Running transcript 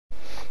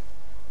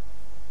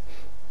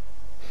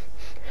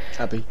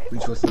Abby, we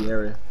just go to the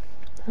area.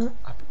 Huh?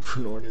 Abby,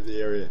 run on to the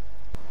area.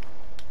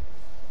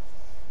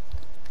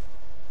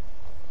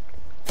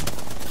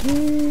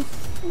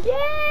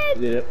 Yes!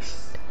 Did it.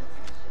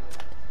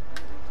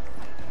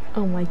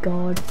 Oh my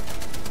god.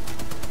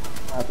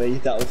 Abby,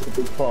 that was a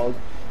big pog.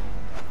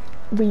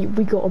 We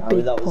got a Abby,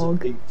 big that was a pog.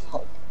 big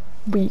pog.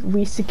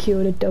 We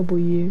secured a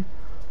W.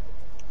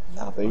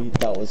 Abby,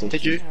 that was a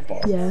Did you? huge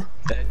pog. Yeah.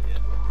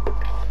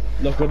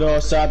 Look at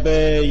us,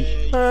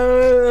 Abby!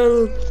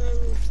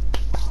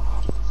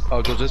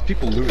 Oh, George, there's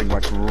people looting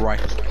like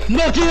right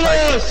Look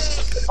at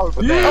us!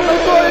 over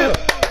Yeah!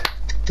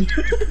 there.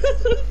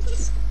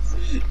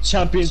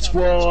 Champion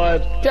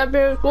squad!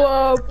 Champion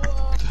Club!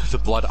 The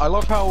blood. I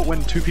love how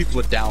when two people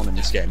are down in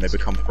this game, they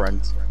become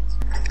friends.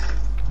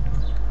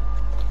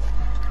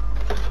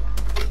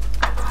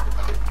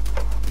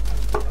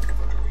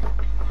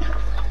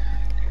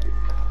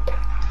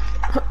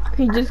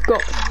 He just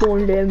got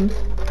spawned in.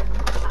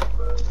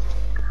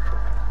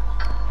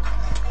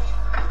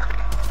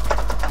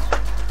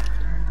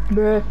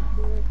 Bruh.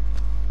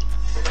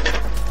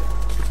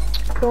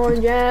 Go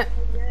on, Jack.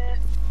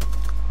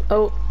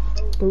 Oh.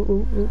 Ooh,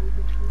 ooh, ooh.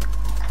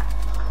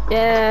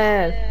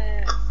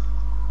 Yeah.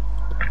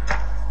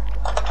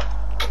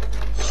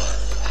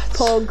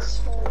 Pog.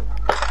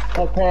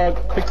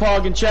 Pog, big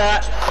pog in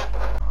chat!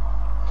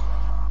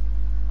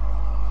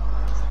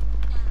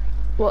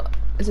 What?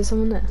 Is there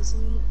someone there?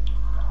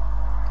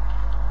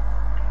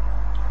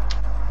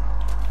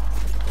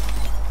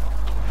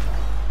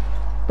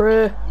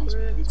 Bruh.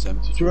 It's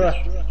empty. Bruh.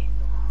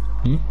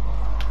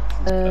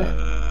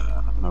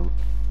 I don't know. Do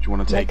you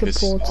want to take Like a this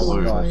portal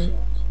or balloon? something.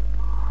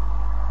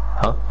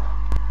 Huh?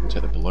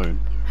 Take the balloon.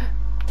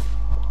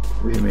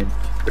 What do you mean?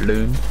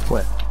 Balloon?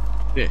 Where?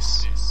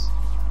 This.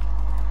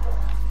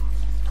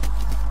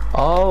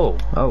 Oh!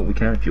 Oh, we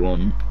can if you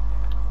want.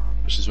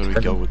 Which is where we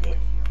go with it.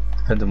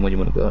 Depends on where you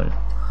want to go.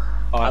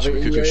 Oh, actually,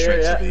 we could go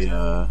straight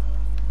to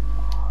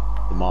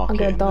the market. I'm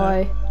gonna in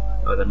die.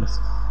 Oh, then let's...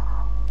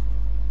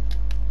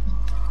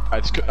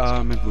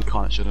 Maybe we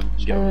can't, shouldn't.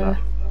 Just get over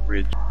that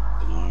bridge. I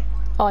don't know.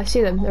 Oh, I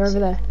see them. They're over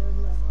there.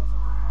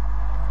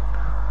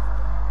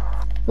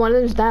 One of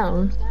them's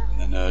down.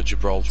 And then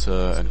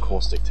Gibraltar and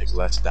Caustic take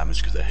less damage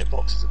because their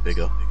hitboxes are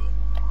bigger.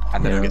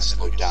 And then they get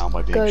slowed down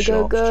by being Go,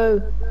 shot. go,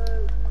 go.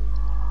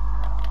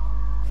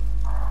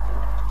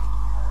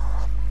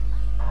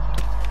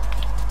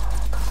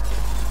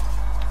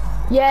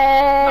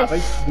 Yes!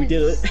 Abby, we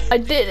did it. I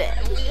did it!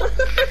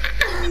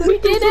 We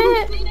did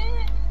it!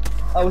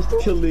 I was the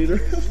kill leader.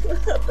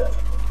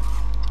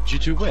 Did you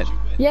two win?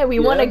 Yeah, we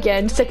won Yeah.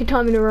 again. Second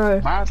time in a row.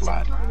 Mad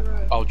lad.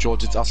 Oh,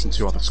 George, it's us and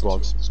two other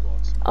squads.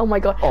 Oh my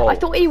god. Oh. I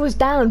thought he was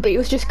down, but he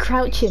was just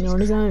crouching on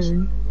his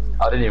own.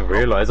 I didn't even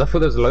realise. I thought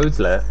there was loads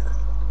left.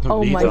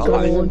 Oh my Neither. God.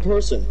 Only one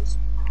person.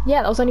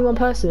 Yeah, that was only one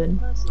person.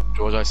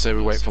 George, I say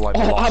we wait for like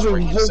the Oh, last Abby,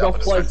 ring hold to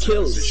off 5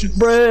 kills.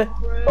 Bruh.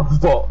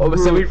 What? Oh,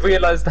 so we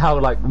realised how,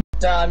 like...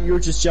 Damn, you're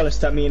just jealous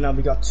that me and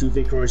Abby got 2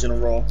 victories in a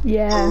row.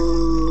 Yeah.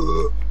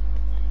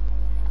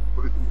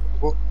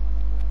 What?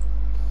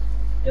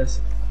 Yes.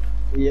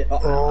 Yeah.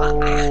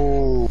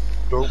 Oh,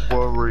 don't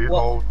worry, What?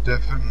 I'll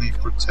definitely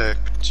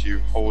protect you.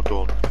 Hold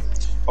on.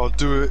 I'll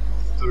do it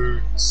through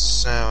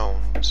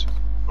sound,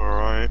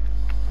 alright?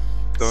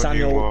 Don't you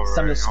Samuel, worry.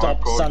 Samuel, stop.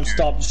 I got Sam, you.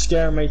 stop. You're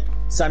scaring me.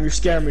 Sam, you're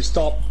scaring me.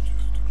 Stop.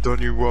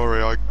 Don't you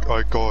worry, I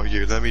got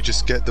you. Let me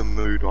just get the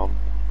mood on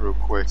real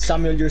quick.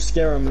 Samuel, you're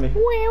scaring me.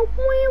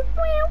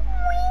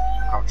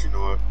 How'd you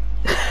know it?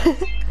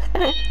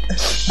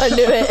 I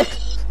knew it.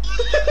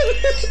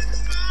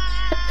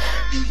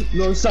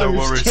 No, Sam, Don't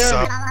you're worry, scaring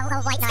Sam. me.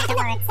 Wait, no, don't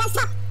worry. Stop!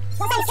 Stop!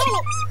 Stop scaring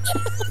me!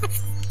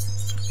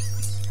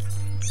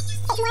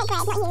 It's my bread,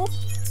 not you.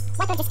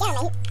 What would you scare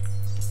me?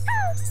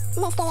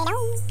 Let's get it on.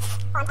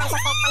 I'm so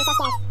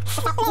scared.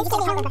 Stop, let's get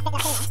it on.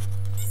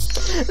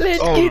 Let's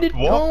Oh, get it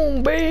what?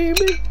 on,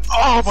 baby.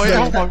 Oh my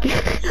god!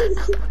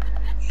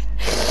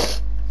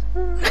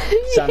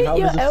 Sam, how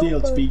Your does it feel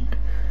to elbow. be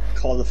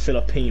called a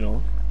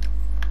Filipino?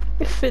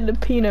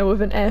 Filipino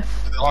with an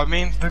F. I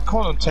mean, the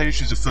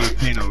connotations of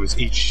Filipino is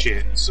eat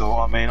shit, so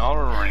I mean, I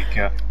don't really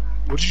care.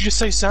 What did you just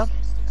say, Sam?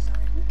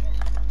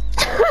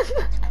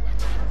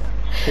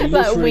 He That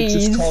literally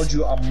just wheeze. called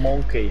you a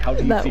monkey. How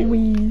do you That feel?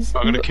 wheeze.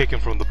 I'm gonna kick him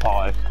from the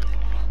pie.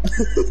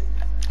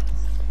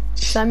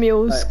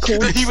 Samuel's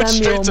called He went Samuel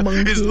straight to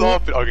Monkey. his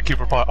laughing. I'm gonna kick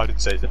him from the pie. I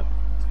didn't say that.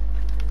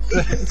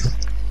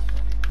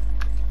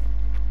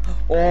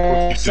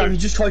 Oh, you Sam, do? you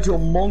just called you a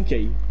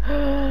monkey.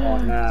 Oh,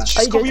 nah.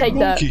 She's you called gonna me a take that?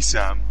 monkey,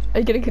 Sam. Are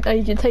you gonna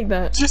take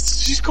that?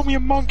 She's called me a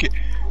monkey.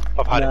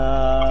 I've had it.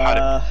 I've had it.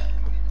 Nah.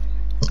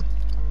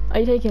 Are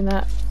you taking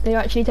that? Are you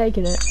actually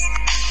taking it?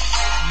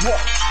 What?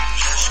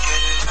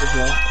 Good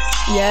one.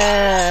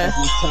 Yeah.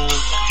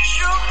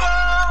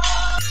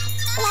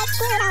 Let's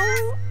get it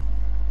on.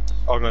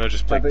 I'm gonna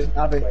just play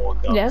Abby. on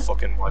that Yeah.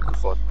 fucking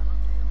microphone.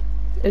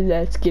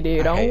 Let's get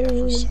it I hate on.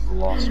 every single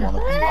last one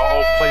of them.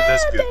 I'll play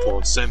lesbian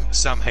porn.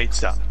 Sam hates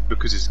that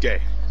because it's gay.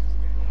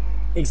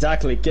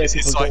 Exactly. Gay people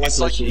It's don't like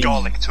lesbians.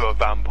 garlic to a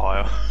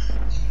vampire.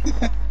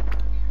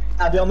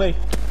 Abby on me.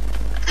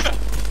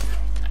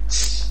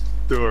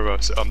 Don't worry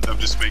about it. I'm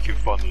just making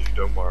fun of you.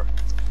 Don't worry.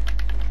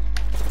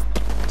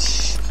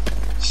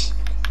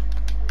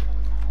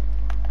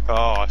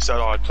 Oh, I said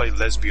I'd play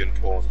lesbian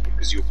porn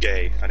because you're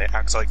gay and it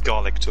acts like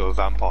garlic to a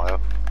vampire.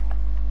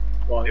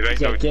 Well, It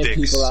ain't no gay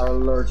dicks. people are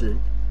allergic. You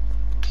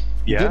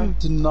Yeah? didn't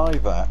deny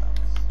that.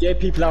 Gay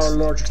people are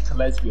allergic to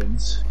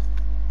lesbians.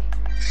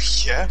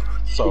 Yeah?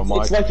 So am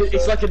I.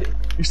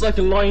 It's like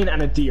a lion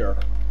and a deer.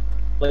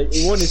 Like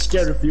one is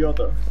scared of the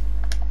other.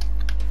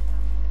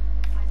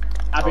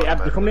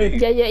 Abby, come in.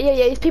 Yeah.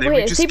 There's people Let me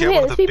here. There's just people get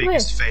here. one There's of the people here.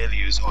 biggest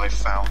failures I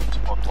found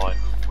online.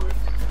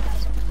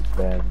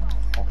 Ben,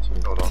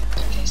 Hold on.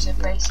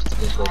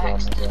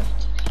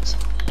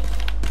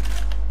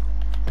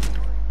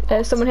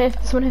 There's someone here.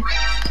 There's someone here.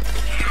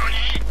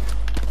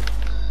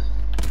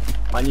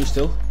 Man, you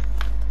still?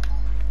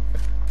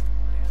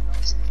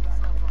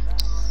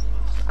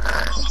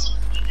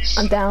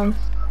 I'm down.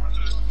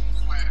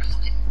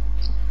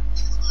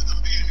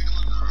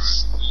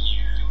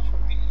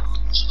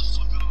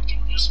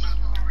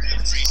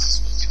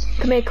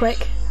 Come here,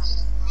 quick.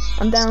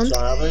 I'm down.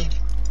 Sorry, Abby.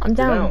 I'm You're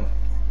down. down.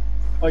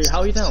 Oh, how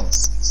are you down?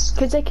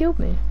 Because they killed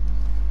me.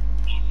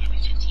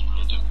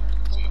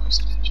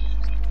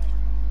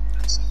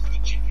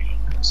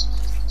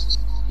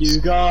 You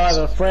got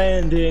a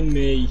friend in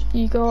me.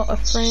 You got a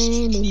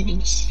friend in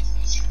me.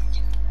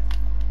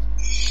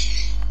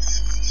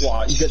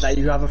 What? You get that?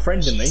 You have a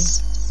friend in me?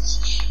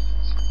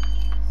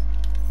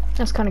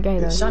 That's kind of gay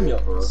though.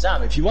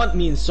 Sam, if you want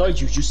me inside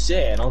you, just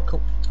say it and I'll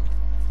come.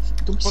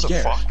 Don't be What the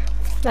scared.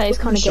 fuck? That is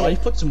kind of Shy,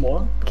 gay. put some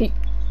more.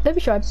 Don't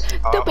be shy.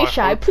 Don't be I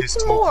shy. hope Put he's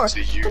some more.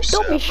 talking to you,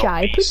 Don't be Sam,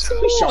 shy. not me, Put Sam. some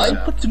Don't be shy,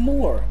 more. put some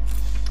more.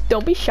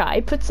 Don't be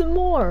shy. Put some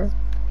more.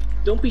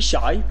 Don't be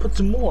shy, put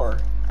some more.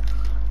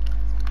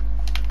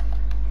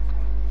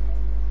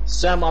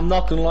 Sam, I'm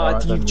not gonna lie, I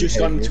Alright, think then you've we just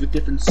hate gone you. into a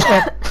different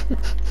side.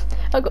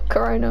 I got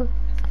corona.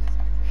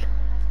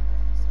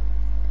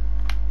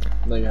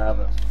 No, you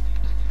haven't.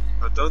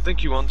 I don't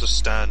think you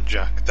understand,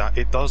 Jack, that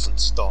it doesn't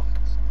stop.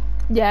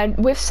 Yeah,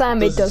 with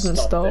Sam it doesn't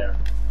stop. There.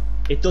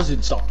 It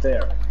doesn't stop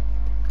there.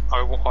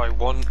 I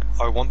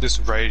want this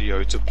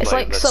radio to play. It's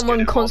like Let's someone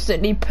Get It On.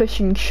 constantly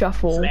pushing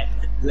shuffle.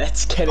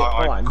 Let's get it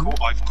I've on.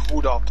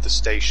 called up the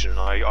station.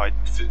 I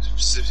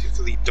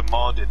specifically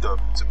demanded them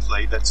to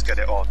play Let's Get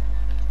It On.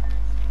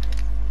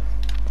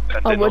 And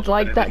I they're would not-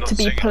 like they're that not to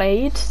be singing.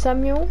 played,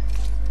 Samuel.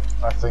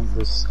 I think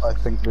this.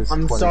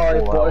 I'm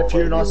sorry, but if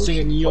you're not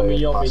singing Yummy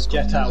Yummy,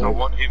 get out.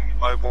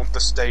 I want the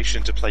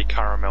station to play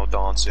Caramel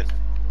Dancing.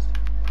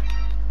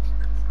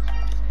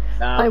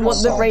 Nah, I want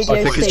the stop. radio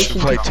I think it should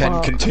station play to 10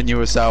 park.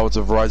 continuous hours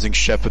of Rising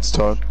Shepherd's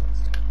Tone.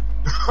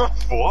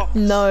 What?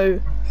 No.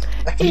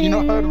 Have you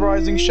not heard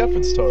Rising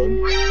Shepherd's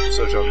Tone?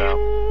 Search up now.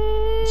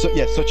 So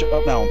yeah, search it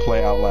up now and play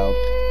it out loud.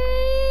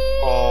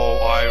 Oh,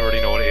 I already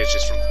know what it is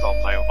just from the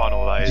thumbnail. I know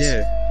what that is.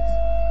 Yeah.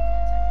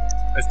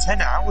 There's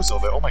 10 hours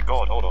of it. Oh my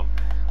god, hold on.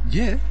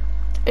 Yeah.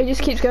 It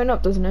just keeps going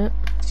up, doesn't it?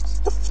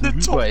 The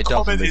top Well, it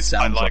doesn't, comment it is, I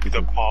sounds like like the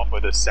it. part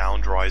where the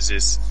sound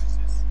rises.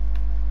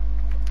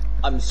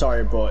 I'm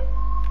sorry, but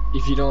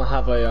if you don't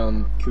have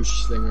a Kush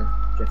slinger,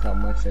 get out of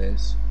my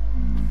face.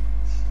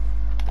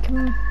 Come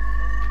on.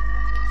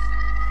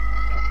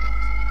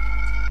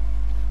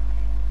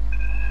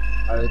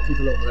 Are there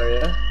people over there,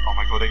 yeah? Oh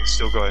my god, it's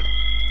still going.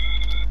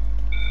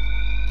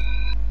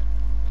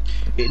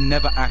 It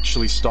never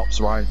actually stops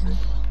rising.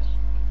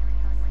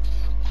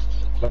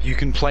 You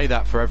can play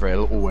that forever;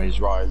 it'll always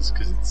rise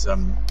because it's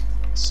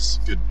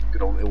just good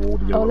old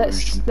audio Oh,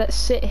 illusion. let's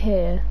sit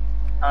here.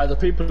 Are there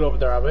people over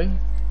there, Abby?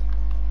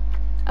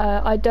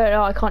 I don't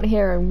know. I can't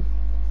hear him.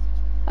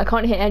 I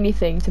can't hear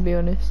anything, to be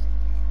honest.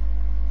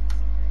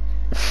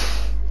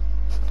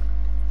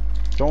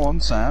 Go on,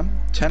 Sam.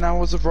 10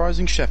 hours of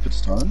Rising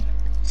Shepherd's Tone.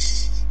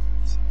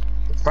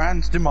 The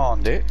fans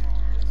demand it.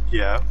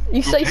 Yeah.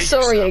 You say Okay,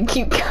 sorry Sam. and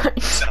keep going.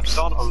 Sam,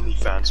 start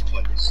OnlyFans,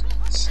 please.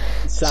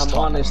 Sam, Stop.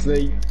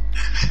 honestly,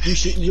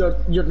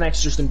 you're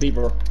next Justin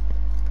Bieber.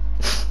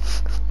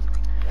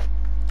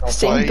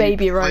 Sing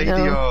baby right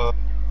now.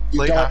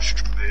 Play don't-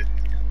 Astronaut.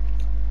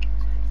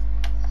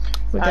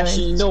 We're going.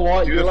 Actually, you know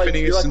what? Do You're a like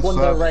Phineas and One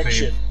Ferb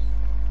Direction.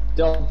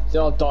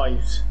 They'll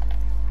dive.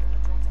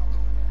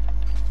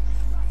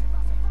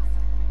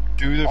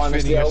 Do the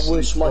Honestly, I Phineas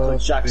wish and Michael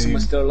Ferb Jackson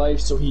was theme. still alive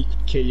so he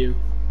could kill you.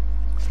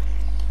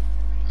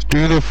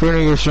 Do the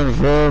Phineas and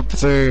Ferb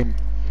theme.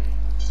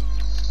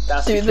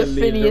 That's Do the kill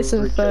leader Phineas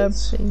and of Ferb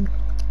kids. thing.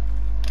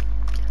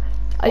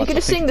 Are you What, gonna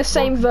I sing think the it's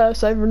same working.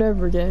 verse over and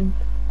over again?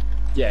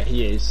 Yeah,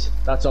 he is.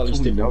 That's all he's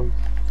doing. Don't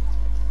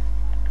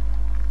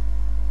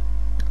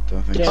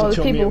think Get so. Oh, him the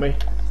to mute people. me.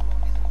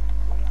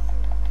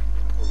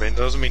 I mean,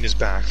 doesn't mean he's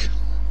back.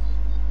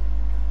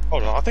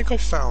 Hold on, I think I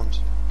found.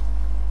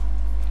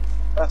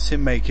 That's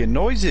him making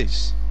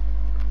noises.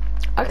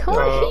 I can't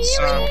hear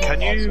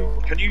Sam,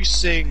 you. can you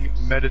sing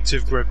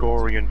Meditative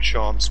Gregorian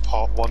Chants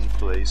Part 1,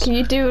 please? Can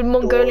you do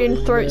Mongolian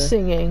Dorina. throat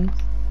singing?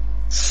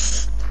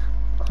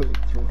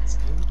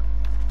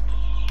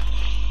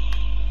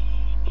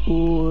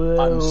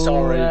 I'm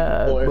sorry,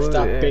 but if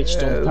that bitch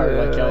don't parry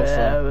like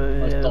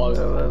Alpha, I thought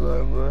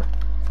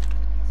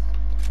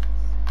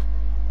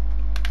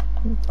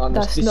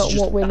That's this not is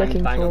just what we're bang,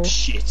 looking bang on for.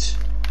 shit.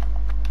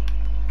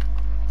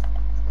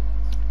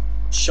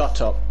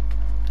 Shut up.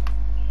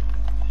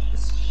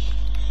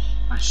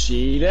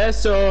 Ashire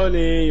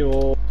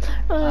soleo.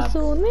 Record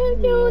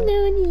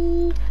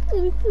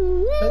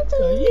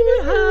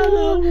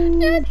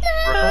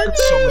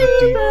some of the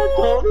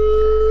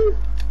deep.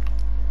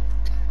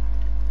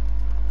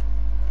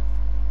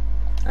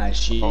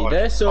 Ashire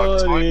I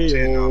typed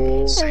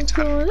in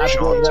Satanic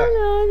chant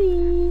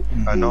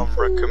and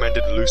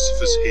recommended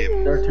Lucifer's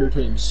hymn. There are two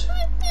teams.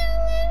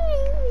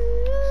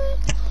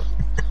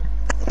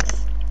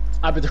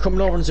 Abby, they're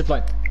coming over on the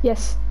zipline.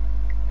 Yes.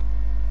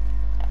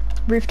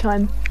 Roof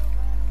time.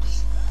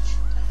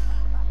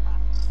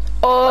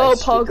 Oh,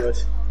 Nice, Pog. good.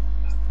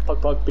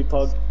 Pog, big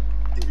Pog.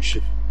 I think we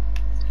should.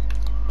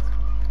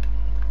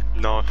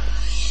 No.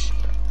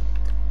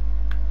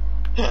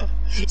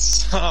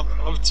 Sam,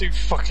 I'm too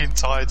fucking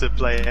tired to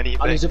play I'm anything.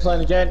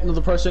 zipline again,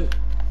 another person.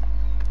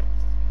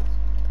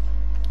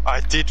 I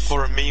did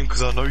for a meme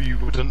because I know you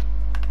wouldn't.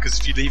 Because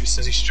if you leave it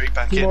says he's straight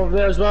back Team in. over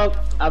there as well.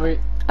 Abby,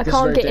 I this is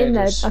can't very get in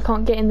there. dangerous. I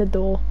can't get in the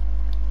door.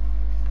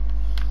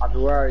 Abby,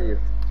 where are you?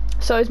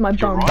 So is my You're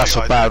bum. right. That's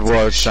a bad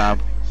word, Sam.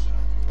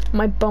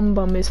 My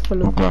bum is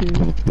full of Back to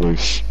poo. the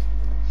police.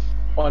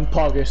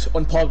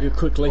 Unpog it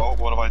quickly. Oh,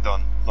 what have I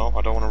done? No,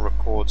 I don't want to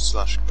record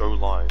 / go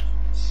live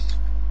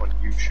on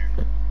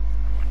YouTube.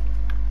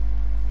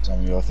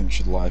 Samuel, I think you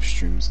should live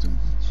stream some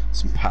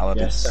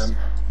paladins. Yes, Sam.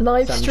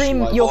 Live Sam, stream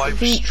live your Live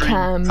feet stream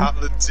cam.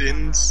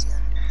 Paladins.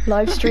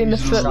 Live stream the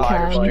foot Live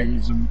cam.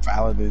 stream some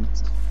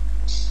paladins.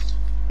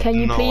 Can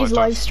you No, please I don't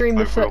live stream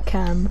the think I foot will.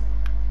 cam?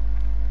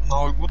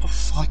 No, what the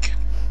fuck?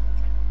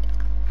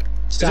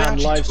 Is it Sam,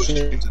 actually live Twitch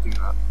stream. to do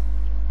that?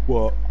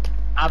 What?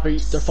 Abby,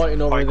 they're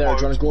fighting over I there.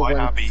 Do you want to go quote, over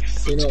my and Abby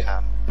clean foot up?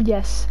 cam.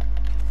 Yes.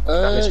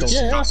 That is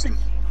Yeah. disgusting.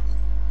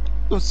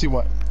 Let's see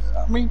what.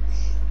 I mean,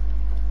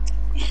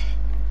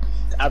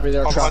 Abby,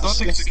 there are I traps. don't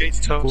think it's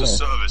against terms Cool. of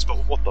service, but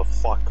what the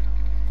fuck?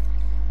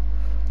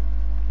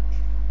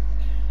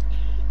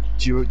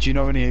 do you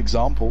know any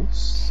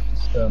examples?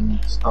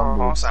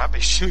 Oh, it's Abby.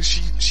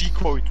 She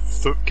quoted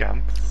foot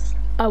cam.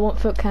 I want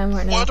foot cam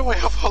right now. Why do I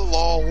have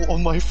halal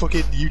on my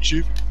fucking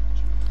YouTube?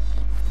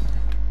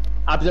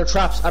 Abby, they're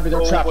traps. Abby,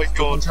 they're Oh traps. my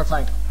God. Trap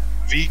flank.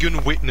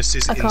 Vegan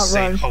witnesses I can't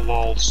insane run.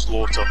 halal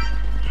slaughter.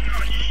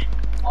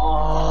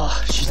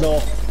 Oh, she's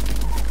low.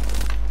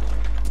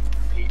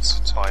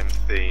 Pizza time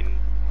theme.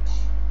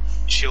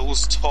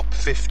 Chill's top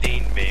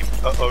 15 meme.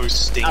 Uh-oh,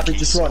 stinky. Abby,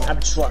 just run.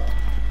 Abby, just run.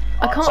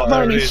 I can't Oh, there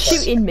run, it he's is.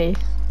 shooting me.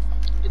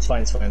 It's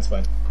fine.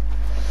 Michael,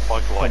 I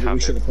Probably have we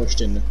should it. have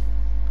pushed in.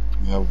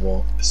 Yeah,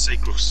 what? The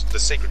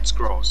sacred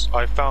scrolls.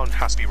 I found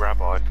Hasbi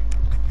Rabbi.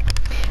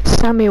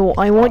 Samuel,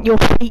 I want your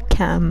feet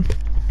cam.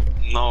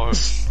 No.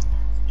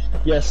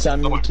 Yes,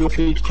 Sam, No, you do a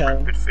feet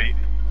cam. Good feet.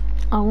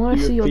 I want to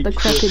Your see your feet-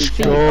 decrepit your feet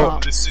feet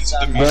up. Listen to the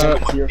Sam, music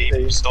back on to your my feet.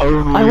 face. Stop.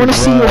 I want to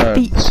see your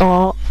feet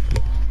up.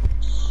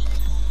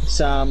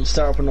 Sam,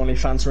 start up an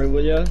OnlyFans for me,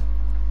 will ya?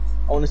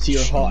 I want to see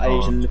your hot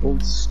Asian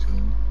nipples.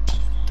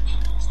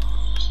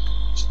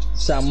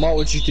 Sam, what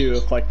would you do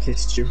if I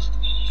kissed you?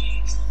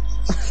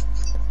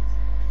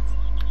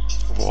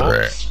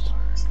 What?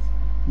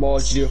 What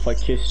would you do if I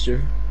kissed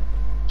you?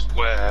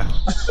 Where?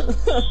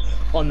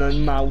 On the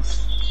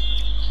mouth.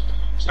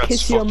 That's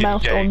Kiss your fucking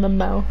mouth gay. on the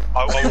mouth.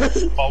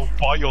 I'll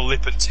bite your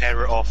lip and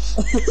tear it off.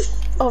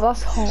 Oh,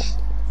 that's hot.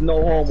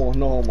 No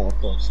homo, of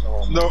course. No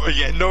homo. No,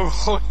 yeah, no.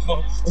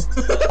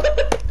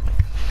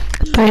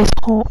 That is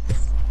hot.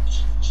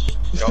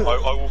 Yeah,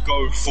 I will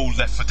go full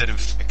Left 4 Dead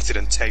infected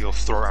and tear your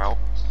throat out.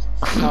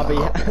 Abby,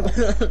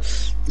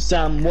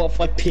 Sam, what if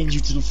I pinned you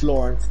to the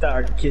floor and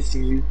started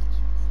kissing you?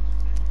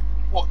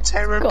 What,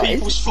 tearing Guys.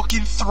 people's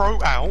fucking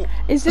throat out?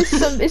 Is this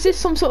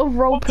some sort of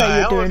What the roleplay you're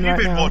hell doing have you right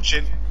been now?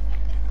 watching?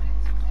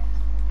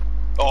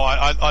 Oh,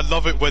 I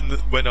love it when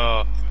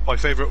my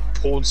favourite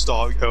porn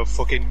star,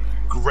 fucking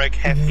Greg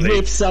Heffley.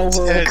 Whips out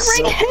her. tears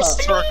Greg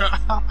someone's throat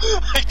out.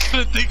 I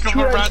couldn't think of a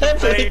Greg random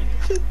Heffley. name.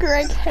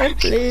 Greg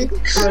Heffley.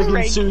 Greg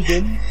and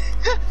Susan.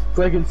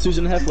 Greg and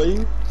Susan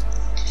Heffley.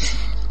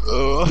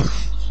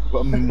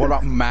 What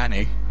about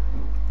Manny?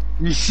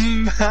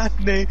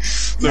 Manny.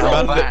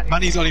 No,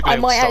 Manny's only been I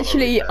able might to start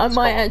actually, over I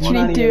might there. actually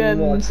Manny do and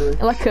Roger.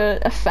 like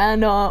a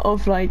fan art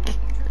of like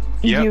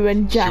Yep, you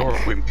and Jack. You're a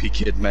wimpy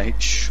kid,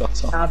 mate.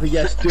 Shut up. Abby,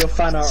 yes, do a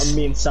fan art of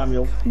me and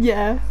Samuel.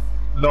 Yeah,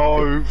 No,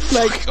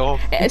 Like- fuck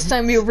off.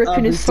 Samuel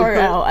ripping his throat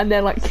out and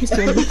then like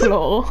kissing on the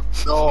floor.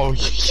 No,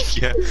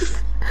 yeah.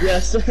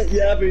 Yes,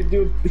 yeah, Abby,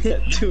 do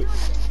it.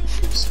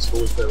 This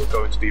was they were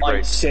going to be I'm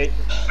raped. sick.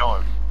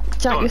 No,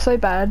 Jack, No. you're so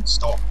bad.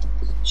 stop.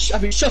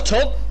 Abby, shut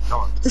up!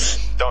 No,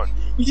 don't.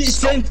 You didn't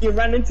say anything, you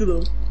ran into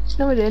them.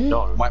 No, I didn't.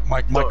 No, My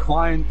No.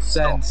 client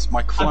says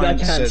I client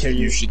can't says hear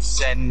you. you should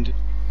send.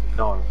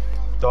 no,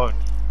 don't.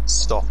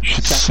 Stop. You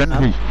should send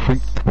me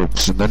feet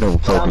pics and then it'll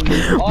probably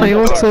do. I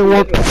also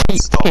want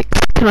feet Stop. pics.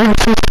 Can I have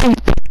some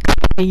feet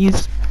pics,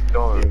 please?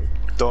 No,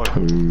 don't.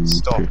 Toe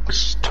Stop.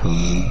 pics,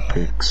 toe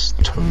pics,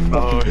 toe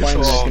Oh, pics,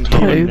 Finally, I stop. can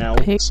hear you Toe now.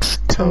 pics,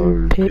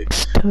 toe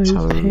pics,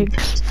 toe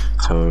pics.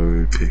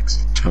 toe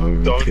pics,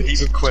 Don't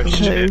even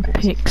question it. Toe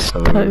picks,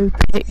 toe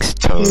picks,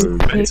 toe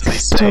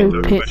picks,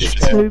 toe picks,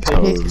 toe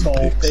picks.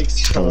 Toe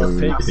picks, toe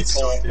picks,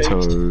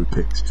 toe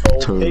picks,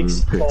 toe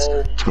picks,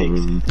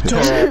 toe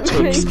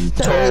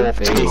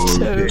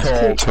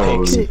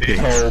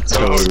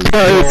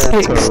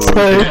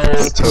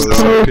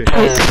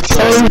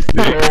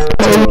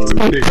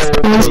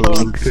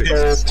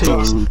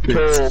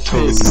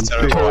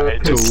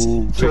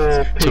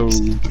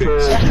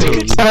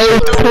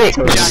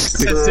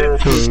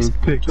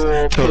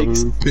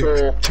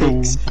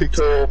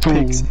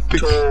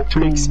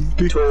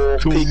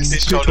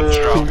It's not a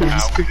drum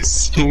out. It's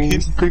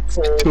singing.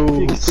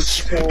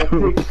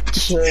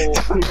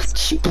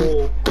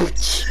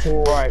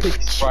 Right.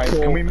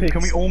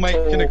 Can we all make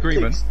an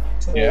agreement?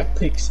 Yeah.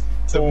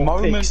 The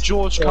moment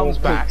George comes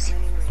back,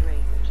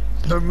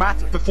 no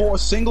matter before a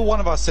single one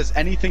of us says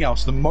anything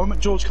else, the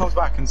moment George comes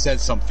back and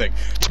says something,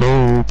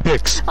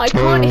 I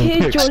can't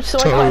hear George, so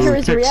I can't hear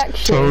his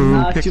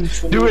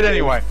reaction. do it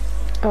anyway.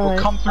 We'll Alright.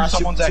 come through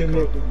someone's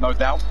echo, no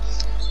doubt.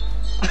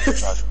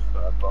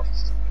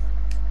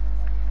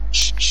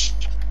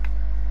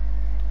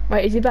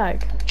 Wait, is he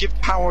back? Give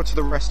power to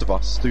the rest of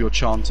us through your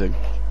chanting.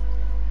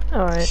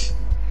 Alright.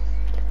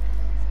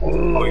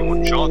 Oh, you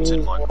want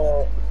chanting,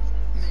 Michael?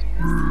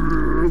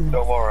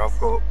 Don't worry, I've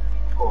got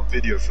a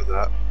video for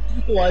that.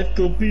 Life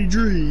could be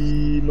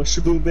dream. A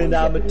shaboobin,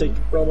 I'm taken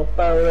from a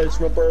paradise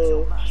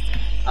rubber.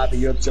 I'll be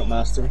your jump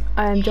master.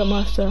 I am Jump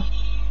Master.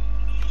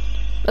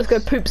 Let's go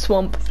poop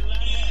swamp.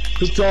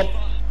 Good job.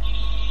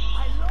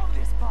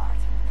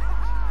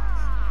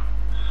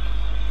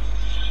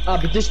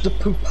 But this is the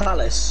poop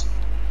palace.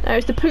 No,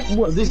 it's the poop. Oh,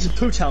 What? this is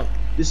Poo Town.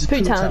 This is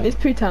Poo Town. It's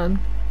Poo Town.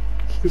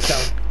 Poo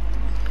Town.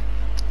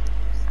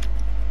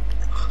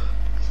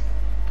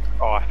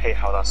 Oh, I hate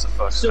how that's the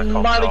first thing that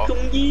Somebody comes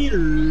come get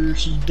her.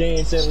 She's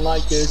dancing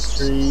like a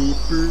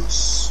stripper.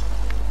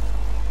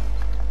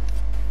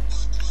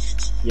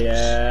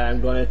 Yeah,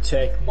 I'm gonna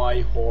take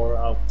my whore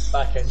out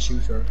back and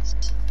shoot her.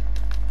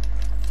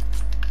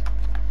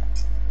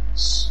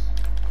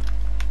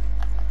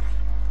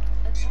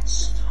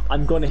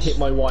 I'm gonna hit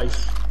my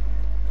wife.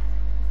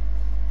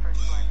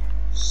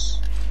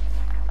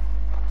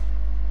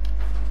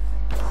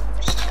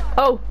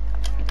 Oh!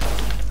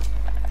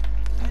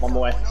 On my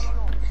way.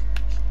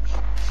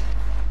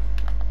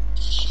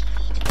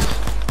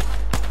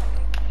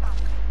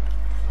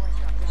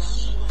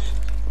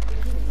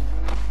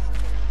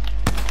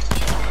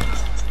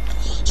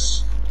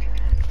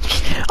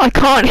 I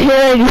can't hear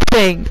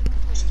anything!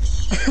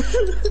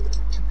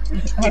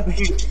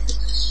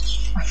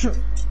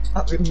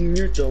 Abby,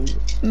 mute them.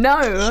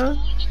 No!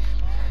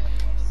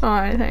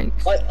 Alright,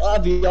 thanks.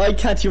 Abby, I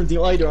can't hear anything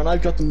either, and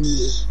I've got them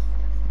muted.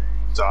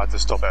 So I had to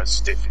stop at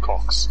stiff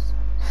cocks.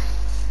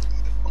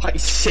 I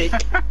sick.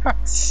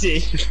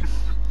 Sick.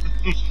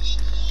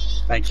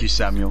 Thank you,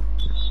 Samuel.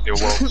 You're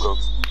welcome.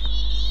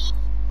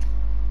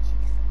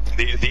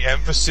 The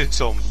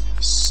emphasis on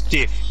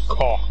stiff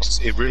cocks,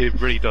 it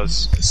really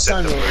does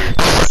set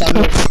the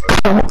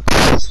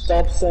mood.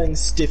 Stop saying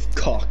stiff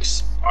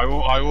cocks.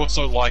 I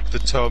also like the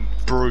term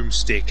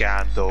broomstick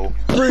handle.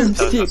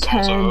 Broomstick That's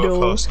also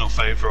handle. a personal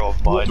favourite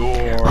of mine.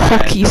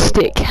 Hockey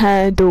stick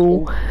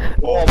handle.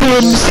 Or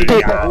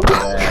Broomstick. handle.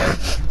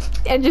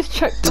 And just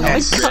choked on my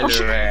gosh.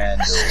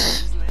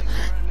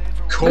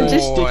 I'm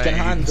just stick and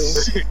handle.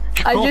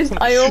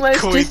 I almost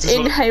Coins just is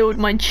like inhaled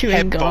my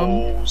chewing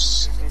gum.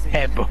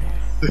 Pebbles.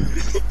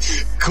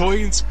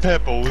 Coins,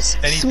 pebbles,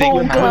 anything Small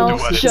with handle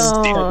glass and stiff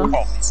jar.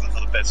 cocks. That's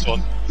the best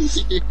one.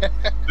 They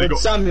But got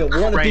Samuel,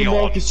 wanna be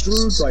like a crayons.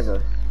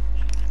 screwdriver?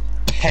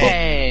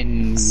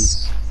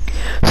 Pens.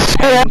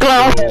 Small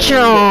glass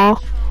jar.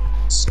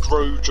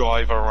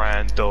 Screwdriver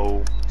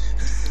handle.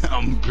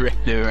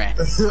 Umbrella.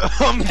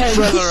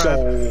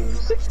 Umbrella.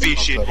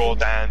 Fishing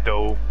rod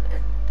handle.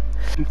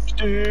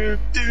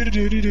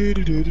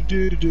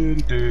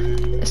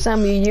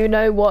 Samuel, you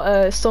know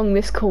what song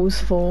this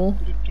calls for.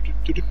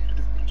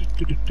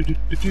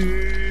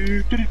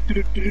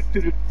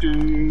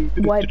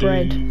 White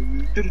bread.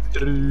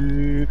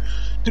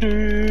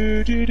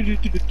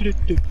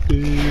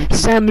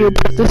 Samuel,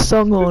 put the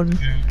song on.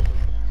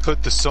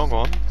 Put the song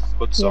on.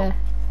 What song? Yeah.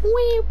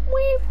 Wee,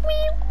 wee,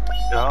 wee,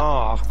 wee.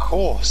 Ah, of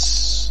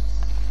course.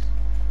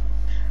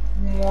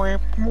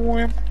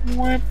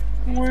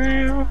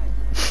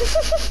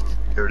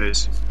 Here it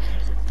is.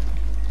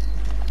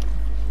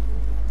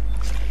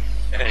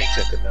 Any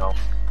second now.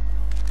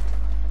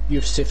 You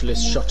have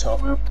syphilis, shut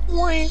up.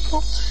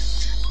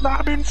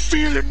 I've been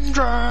feeling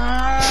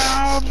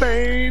dry,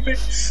 baby.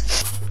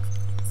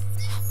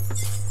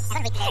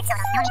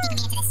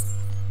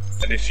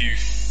 And if you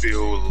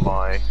feel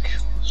like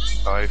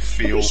I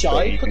feel Be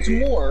shy, put some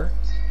baby. more.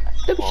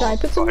 Don't be shy,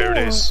 put some Here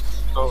more. it is.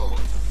 Oh.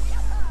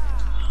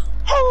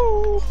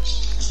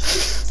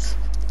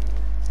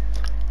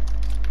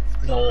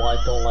 No,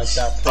 I don't like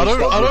that. I Please stop don't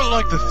listening.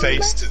 like the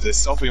face to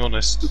this, I'll be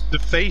honest. The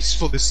face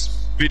for this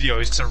video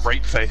is a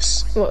rape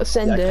face. What,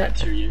 send Yeah, I it. can't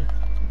hear you.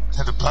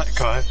 And the black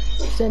guy.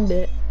 Send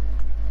it.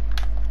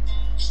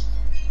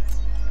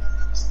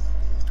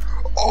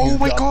 Oh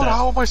my got god, that.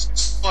 how am I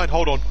fine?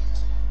 Hold on.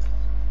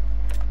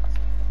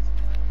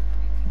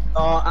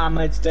 Oh,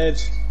 Ahmed's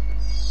dead.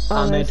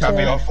 Ahmed's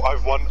Ahmed, dead.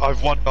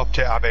 I've won up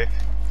to Abby.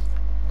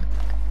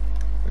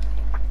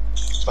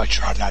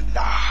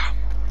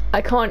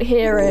 I can't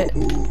hear it.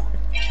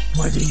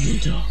 Why didn't you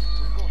talk?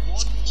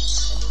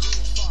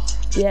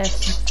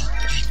 Yes.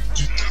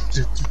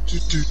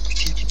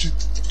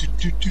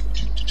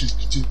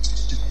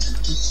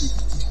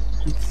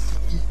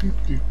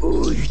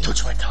 Oh, you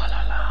touched my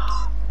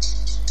ta-la-la.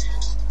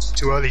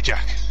 Too early,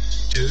 Jack.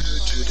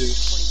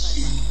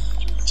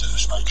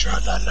 Touch my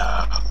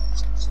tra-la-la.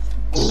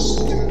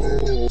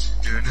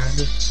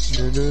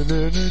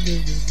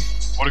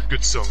 What a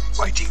good song.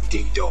 Fighting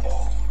Ding Dong.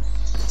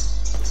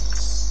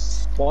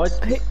 What?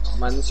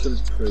 Man, this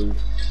one's true.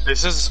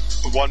 This is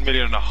 1.5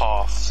 million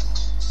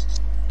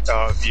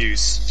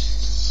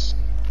views.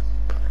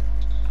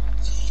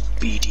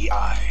 Beady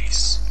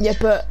eyes. Yeah,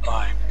 but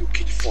I'm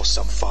looking for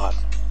some fun.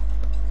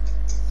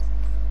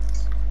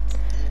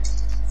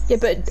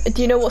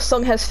 do you know what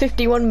song has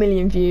 51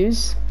 million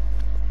views?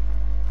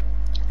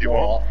 You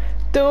what?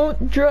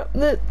 Don't drop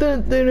that.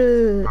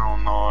 Oh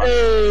no.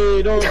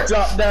 Hey, don't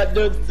drop that.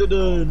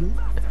 Dun.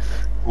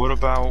 What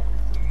about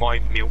my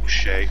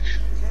milkshake?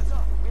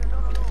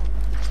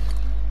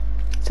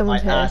 My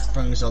Someone's here. ass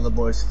brings all the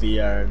boys to the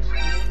yard.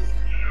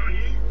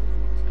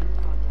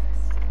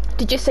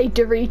 Did you say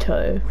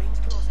Dorito?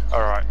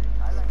 Alright.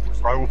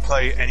 I will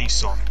play any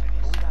song.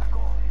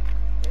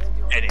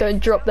 Any. Don't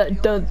drop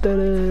that.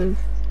 Dun.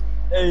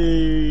 Hey,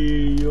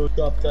 you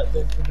drop that.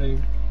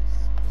 Dun.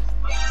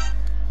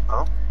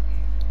 Huh?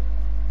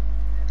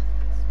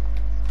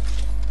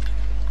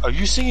 Are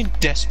you singing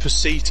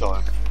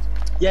Despacito?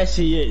 Yes,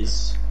 he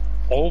is.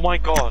 Oh my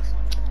god.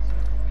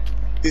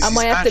 This I is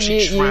might have to actually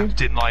mute you.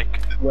 trapped in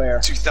like Where?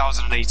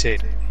 2018.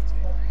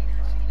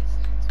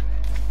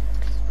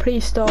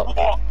 Please stop.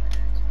 What?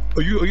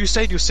 Are you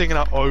saying you're singing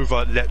that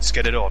over Let's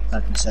Get It On? I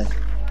can say.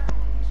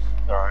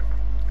 Alright.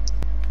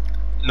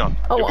 No.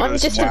 Oh, You're I'm gonna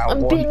just. sing-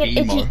 I'm being an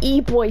itchy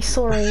e-boy.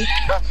 Sorry.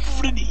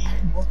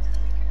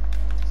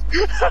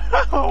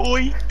 Oh,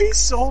 he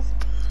piss off.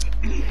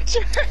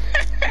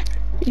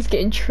 He's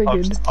getting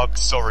triggered. I'm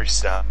sorry,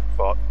 Sam,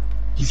 but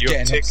He's you're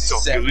getting TikTok,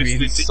 upset, you're being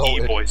listening to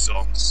insulted. e-boy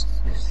songs.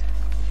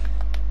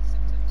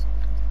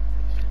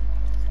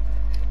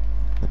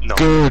 No.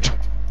 Good.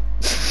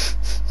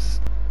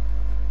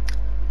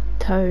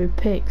 Toe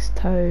picks,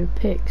 toe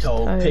picks,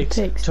 Toe toe picks,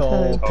 picks,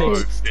 toe toe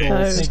picks, picks,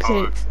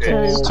 toe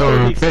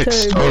toe picks,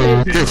 picks,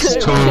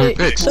 toe picks, toe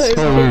picks, toe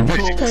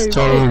picks,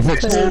 toe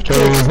picks, toe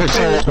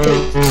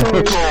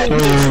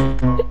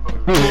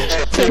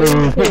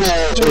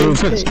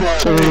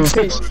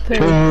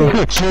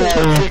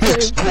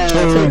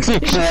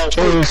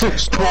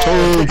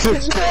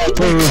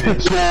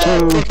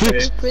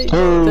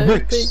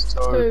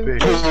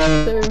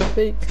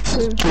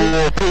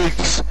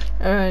picks.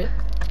 Alright.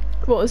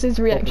 What was his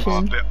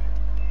reaction?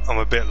 I'm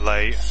a bit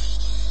late.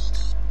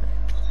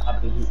 I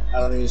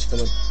don't think he's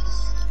gonna.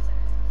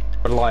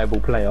 Reliable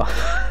player.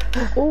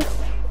 Oh,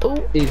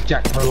 oh. Is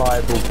Jack a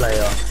reliable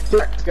player?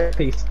 Black to go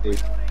PC.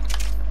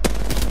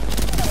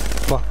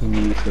 Fucking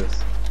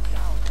useless.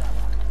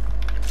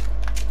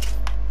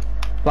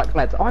 Like,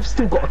 lads, I've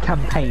still got a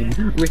campaign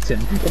written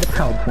in a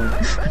PowerPoint.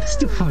 I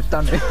still haven't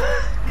done it.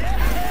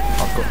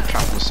 I've got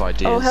countless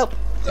ideas Oh, help.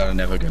 that are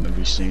never going to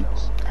be seen.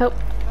 Help.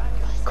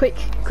 Quick,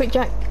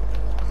 Jack.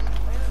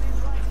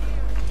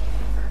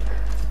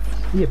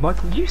 Yeah,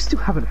 Michael, you still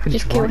haven't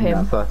finished Just kill writing him.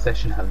 that first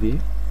session, have you?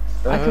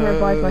 I can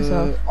revive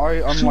myself.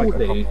 I'm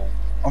Surely. like,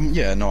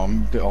 yeah, no,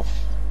 I'm a bit off.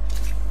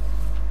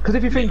 Because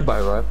if you think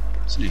about it, right,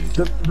 Sleep.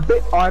 the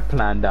bit I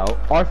planned out,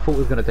 I thought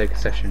was going to take a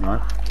session,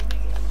 right?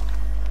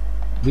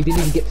 We didn't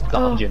even get to the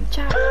Oh, dungeon.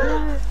 Jack,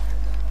 no.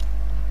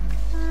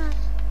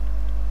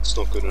 It's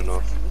not good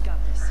enough.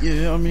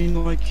 Yeah, I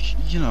mean, like,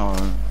 you know,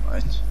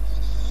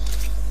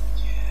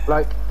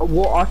 Like,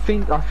 what I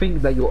think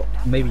that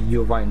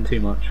you're writing too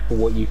much for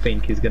what you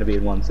think is going to be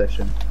in one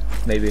session.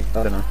 Maybe,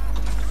 I don't know.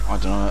 I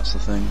don't know, that's the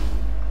thing.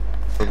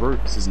 The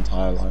roots his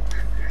entire life.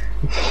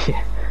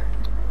 Yeah.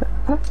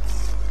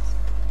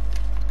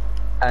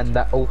 And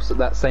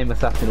that same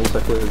assassin also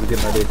thought it was a good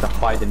idea to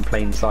hide in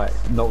plain sight,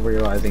 not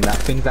realizing that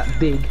things that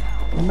big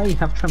may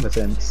have tremor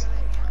sense.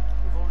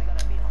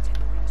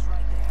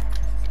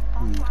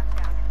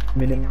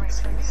 Minimum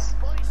sense.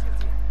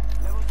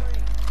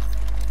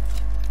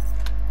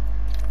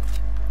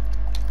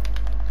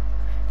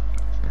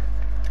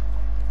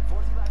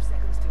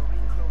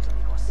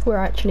 We're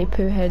actually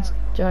poo heads,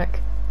 Jack.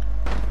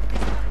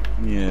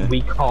 Yeah.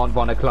 We can't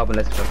run a club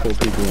unless there are 4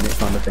 people in it,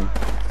 kind of thing.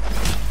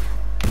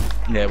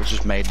 Yeah, it was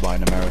just made by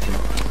an American.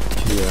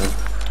 Yeah.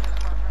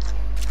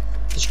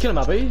 Did you kill him,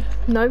 Abby?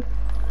 No.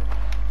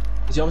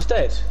 Is he almost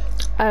dead?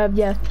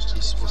 Yeah.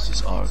 What's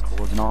this article?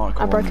 There's an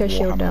article I broke on her the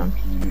shield Warhammer down.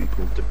 community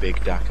called The Big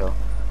Dacker.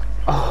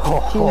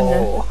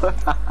 Oh.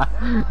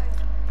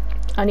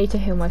 I need to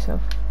heal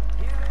myself.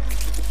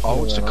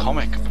 Oh, it's a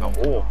comic about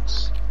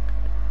orcs.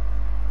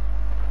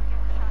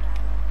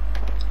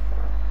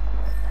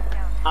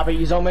 Abby,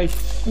 he's on me.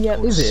 Yep.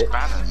 Is it?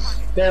 Spanners.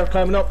 There,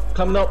 climbing up.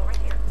 And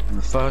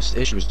the first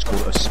issue is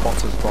called A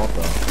Spotter's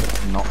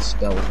Bother, not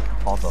spelled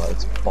bother,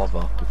 it's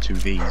bother with 2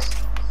 V's.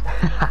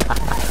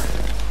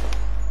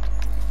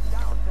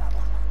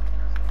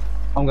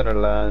 I'm gonna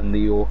learn the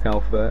York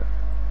alphabet.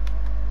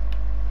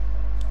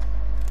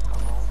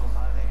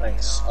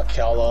 Thanks.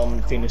 Okay,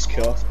 I'll finish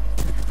cut.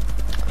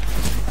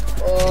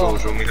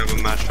 George, when we have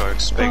a match, I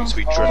expect to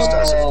be dressed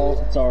as a...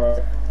 Oh, it's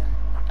alright.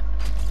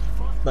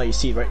 No, you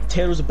see, right?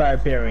 Taylor's a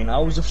barbarian. I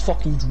was a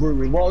fucking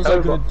druid. What was I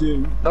gonna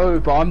do? No,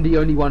 but I'm the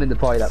only one in the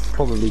party that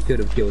probably could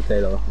have killed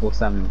Taylor or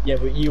Samuel. Yeah,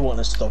 but you want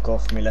to stock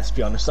off me, let's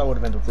be honest. I would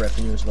have ended up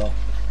repping you as well.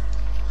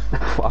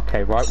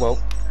 Okay, right, well.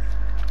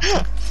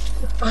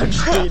 I'm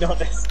just being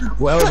honest.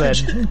 Well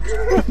then.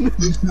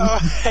 I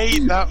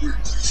hate that.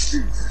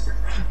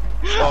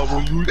 Oh,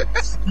 well, you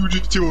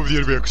just deal with the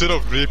enemy, because I'm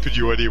not raping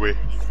you anyway.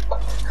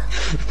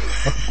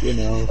 You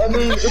know. I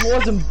mean, it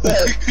wasn't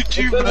bad. Could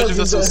you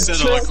imagine us all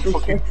sent on like a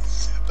fucking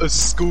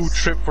school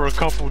trip for a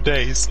couple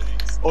days?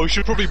 Oh, you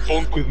should probably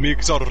bonk with me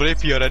because I'll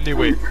rape you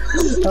anyway.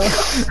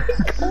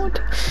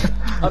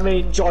 I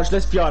mean, George,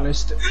 let's be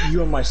honest. You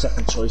were my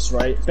second choice,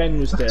 right? Ben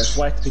was there,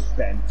 so I had to pick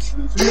Ben.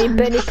 I mean,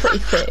 Ben is pretty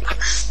thick.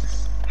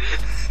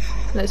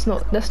 Let's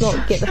not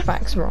get the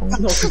facts wrong.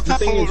 No, because the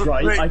thing is,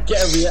 right? I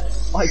get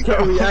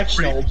a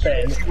reaction out of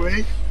Ben.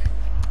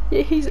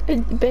 Yeah,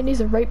 Ben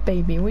is a rape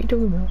baby. What are you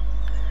talking about?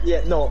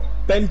 Yeah, no.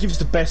 Ben gives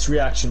the best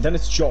reaction. Then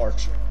it's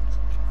George.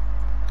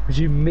 What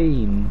do you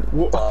mean?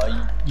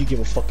 You give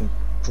a fucking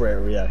great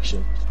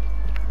reaction.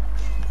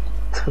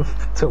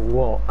 To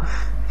what?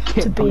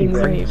 To being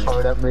raped.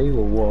 Thrown at me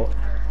or what?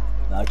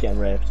 Nah, getting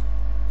raped.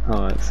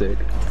 Alright, sick.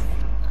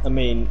 I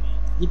mean,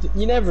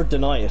 you never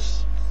deny it.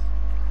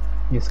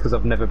 It's because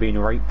I've never been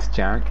raped,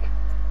 Jack.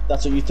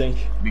 That's what you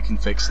think. We can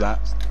fix that.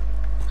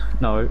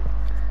 No.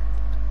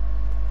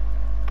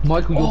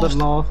 Michael, you're the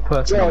last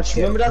person. George,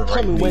 remember that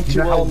time we went to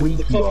the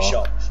coffee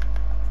shop?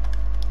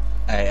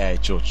 Hey,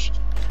 George.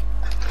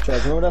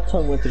 George, remember that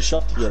time we went to the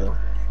shop together?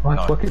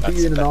 Michael, I could beat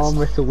you in an arm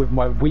wrestle with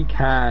my weak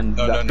hand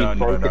that's been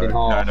broken in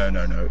half.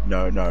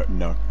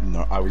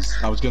 No. I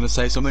was gonna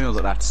say something. I was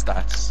like,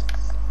 that's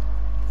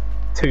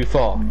too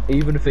far,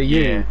 even for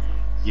you.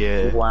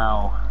 Yeah.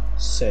 Wow.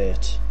 Say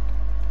it.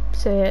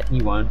 Say it.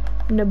 You won't.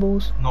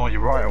 Nibbles. No, you're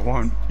right. I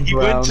won't. He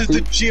went to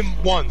the gym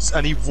once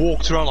and he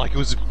walked around like it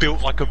was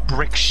built like a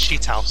brick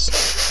shithouse.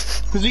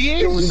 Because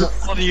it was the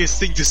funniest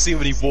thing to see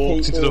when he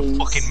walked into the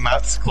fucking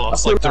maths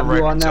class, like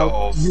director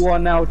of... You are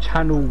now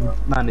channel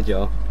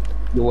manager.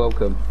 You're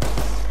welcome.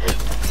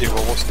 Yeah,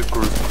 well, what's the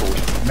group called?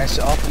 Mess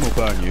it up and we'll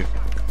burn you.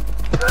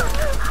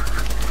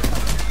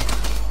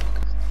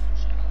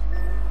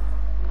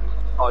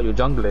 Oh, you're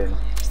jungling.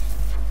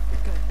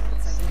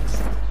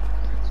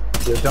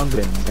 You're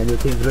jungling and your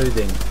team's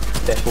losing.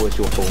 Therefore, it's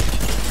your fault.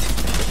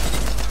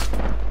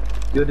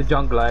 You're the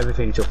jungler.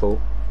 Everything's your fault.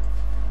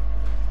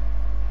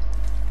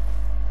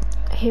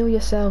 Heal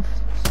yourself.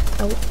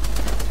 Oh.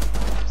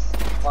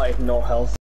 I have no health.